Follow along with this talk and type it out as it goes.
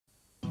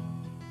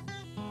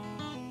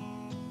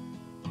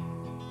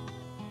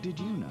Did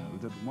you know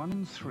that 1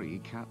 in 3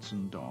 cats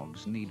and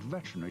dogs need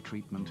veterinary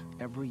treatment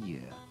every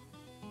year?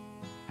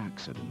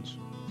 Accidents.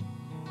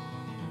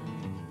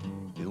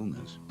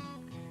 Illness.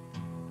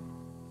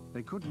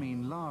 They could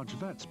mean large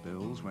vets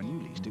bills when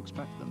you least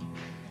expect them.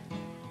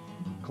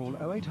 Call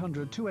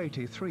 0800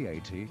 280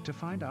 380 to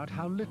find out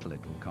how little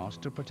it will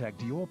cost to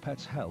protect your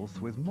pet's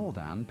health with More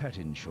Than Pet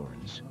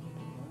Insurance.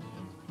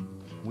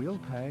 We'll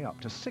pay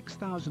up to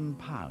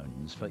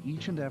 £6,000 for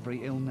each and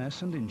every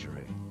illness and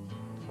injury.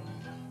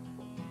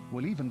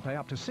 We'll even pay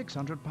up to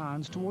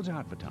 £600 towards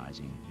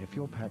advertising if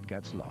your pet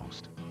gets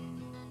lost.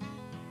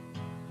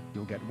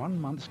 You'll get 1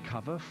 month's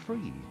cover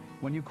free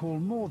when you call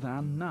More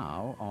Than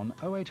now on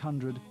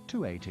 0800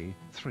 280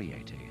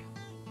 380.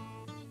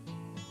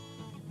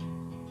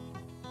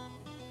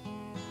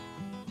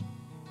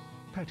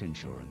 Pet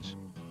insurance.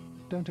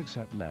 Don't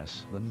accept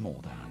less than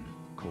More Than.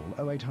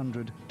 Call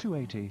 0800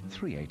 280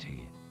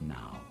 380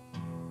 now.